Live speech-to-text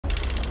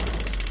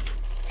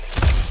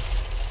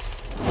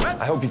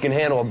I hope you can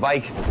handle a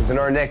bike, because in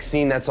our next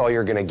scene, that's all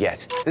you're gonna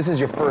get. This is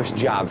your first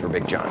job for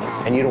Big John,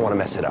 and you don't want to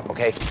mess it up,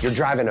 okay? You're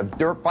driving a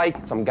dirt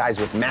bike, some guys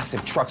with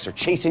massive trucks are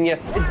chasing you.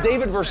 It's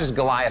David versus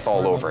Goliath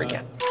all over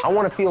again. I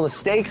want to feel the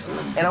stakes,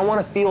 and I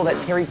want to feel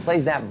that Terry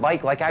plays that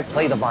bike like I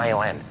play the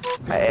violin.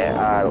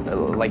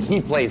 Like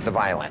he plays the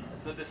violin.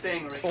 That's what the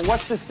saying, Rick. Well,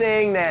 what's the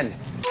saying then?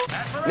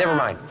 Never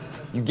mind.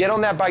 You get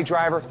on that bike,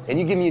 driver, and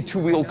you give me a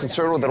two-wheeled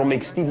concerto that'll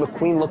make Steve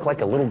McQueen look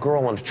like a little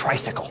girl on a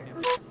tricycle.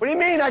 What do you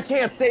mean I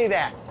can't say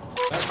that?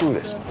 Screw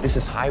this. This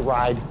is High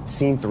Ride,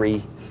 Scene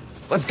 3.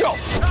 Let's go!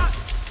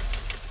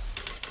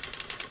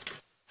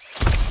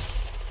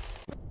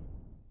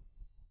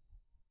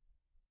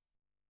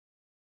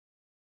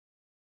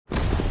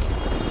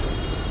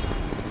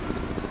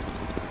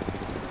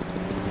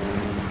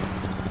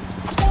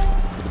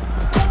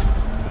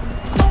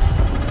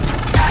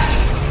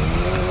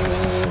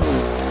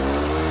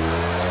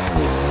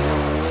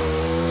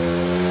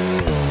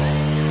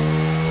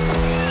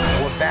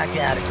 Back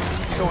at it.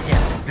 So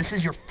again, this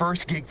is your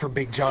first gig for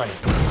Big Johnny.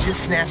 You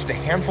just snatched a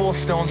handful of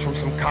stones from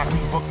some Cockney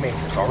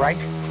bookmakers, all right?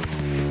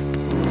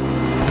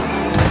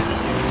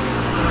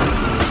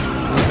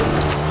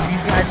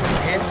 These guys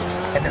are pissed,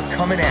 and they're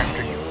coming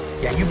after you.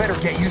 Yeah, you better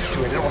get used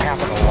to it. It'll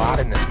happen a lot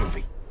in this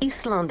movie.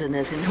 East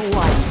Londoners in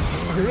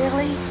Hawaii.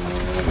 Really?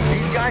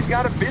 These guys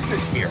got a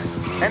business here,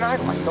 and I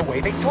like the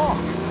way they talk.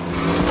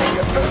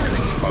 You're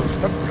barely supposed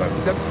to blow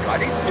the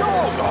bloody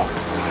doors off.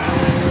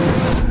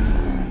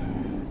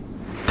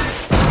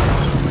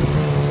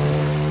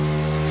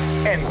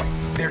 Anyway,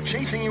 they're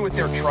chasing you with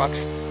their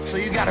trucks, so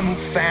you gotta move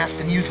fast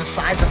and use the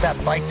size of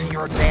that bike to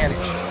your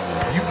advantage.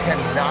 You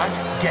cannot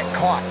get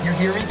caught. You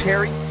hear me,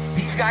 Terry?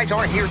 These guys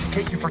aren't here to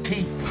take you for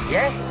tea,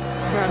 yeah?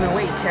 Run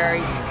away,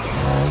 Terry.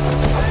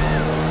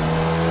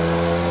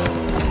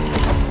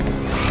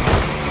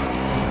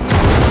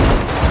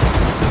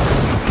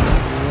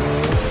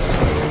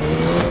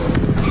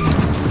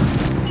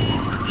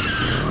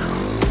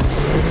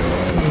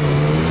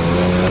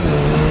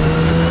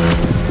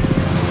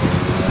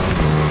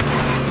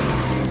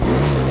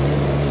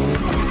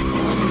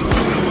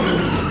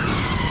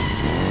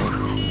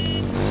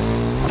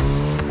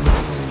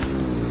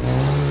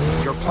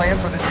 Plan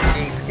for this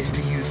escape is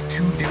to use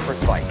two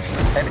different bikes.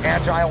 An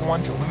agile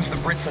one to lose the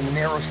Brits on the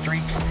narrow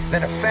streets,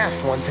 then a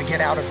fast one to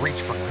get out of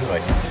reach for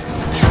good.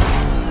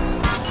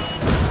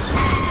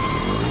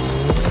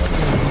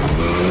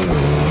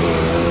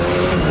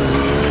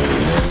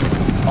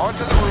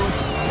 Onto the roof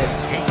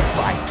and take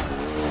flight.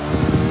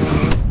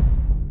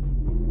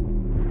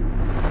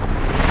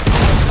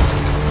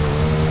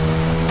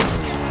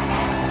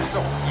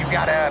 So, you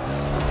got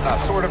a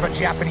sort of a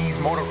Japanese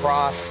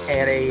motocross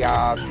and a,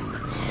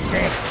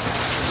 Dang.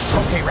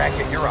 Okay,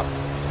 Ratchet, you're up.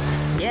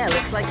 Yeah,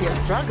 looks like you're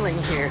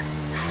struggling here.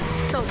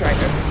 So,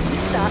 driver, you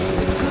start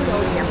with good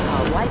old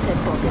Yamaha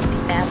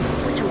YZ450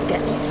 Avenue, which will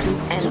get you through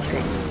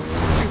anything.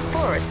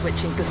 Before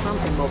switching to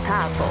something more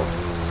powerful.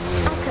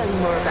 I'll tell you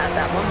more about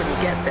that one when you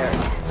get there.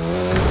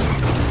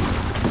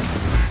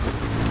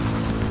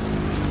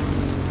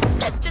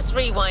 Let's just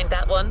rewind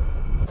that one.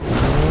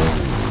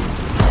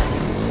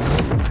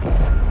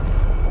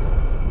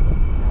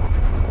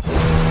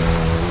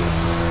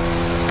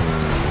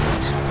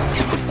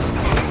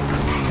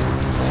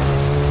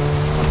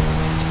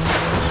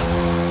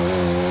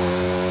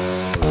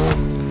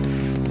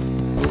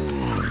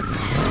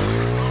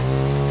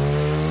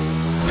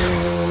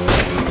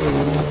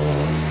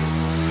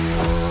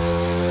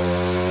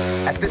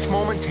 At this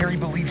moment, Terry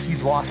believes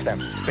he's lost them,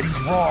 but he's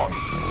wrong.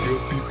 He'll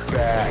be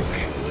back.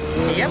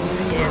 Yep,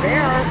 here they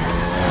are.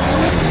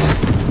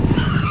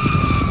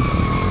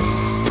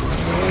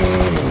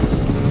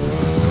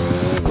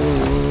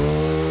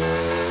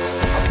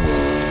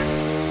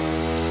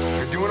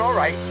 You're doing all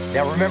right.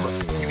 Now remember,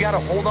 you gotta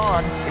hold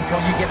on until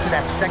you get to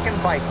that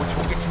second bike, which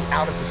will get you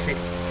out of the city.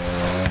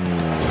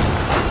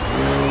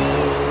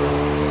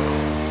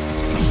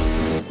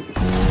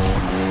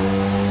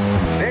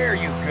 There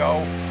you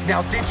go.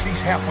 Now ditch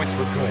these half-wits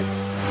for good.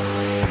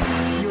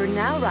 You're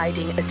now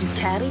riding a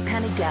Ducati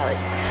Panigale.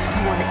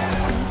 You want its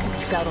speed to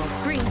be felt on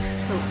screen,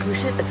 so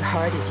push it as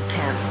hard as you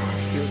can.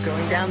 You're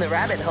going down the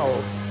rabbit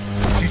hole.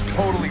 She's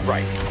totally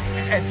right.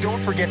 And don't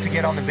forget to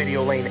get on the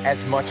video lane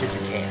as much as you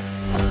can.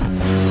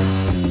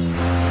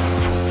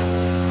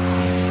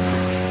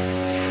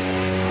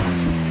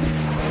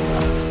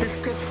 The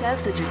script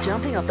says that you're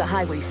jumping off the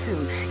highway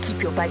soon.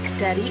 Keep your bike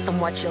steady and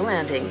watch your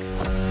landing.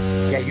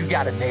 Yeah, you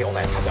gotta nail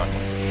that stunt.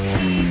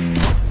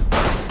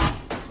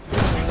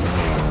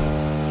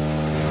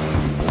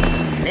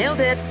 Nailed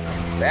it.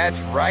 That's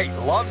right.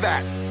 Love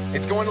that.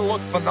 It's going to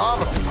look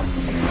phenomenal.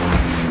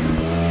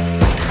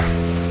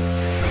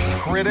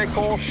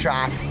 Critical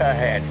shot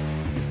ahead.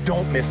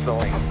 Don't miss the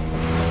lane.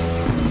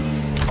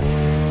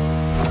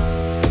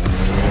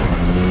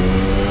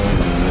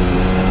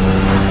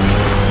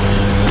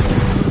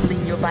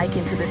 Lean your bike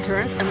into the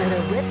turns and let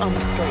her rip on the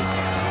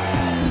straights.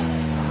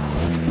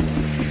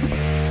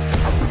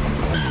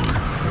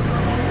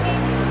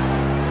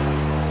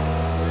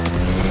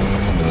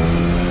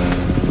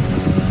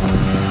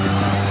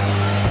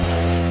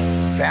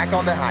 back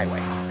on the highway.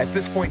 At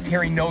this point,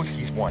 Terry knows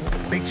he's won.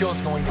 Big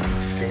Joe's going to be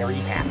very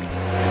happy.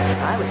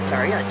 If I was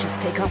Terry, I'd just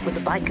take off with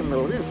the bike and the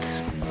loot.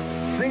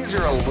 Things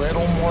are a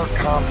little more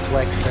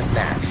complex than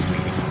that,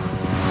 sweetie.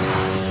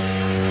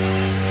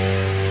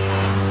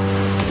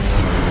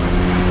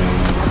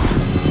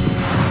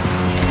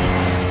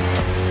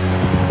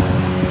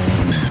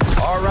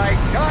 All right,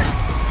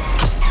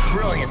 cut!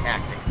 Brilliant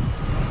acting.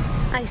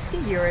 I see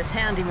you're as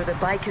handy with a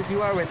bike as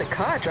you are with a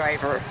car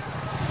driver.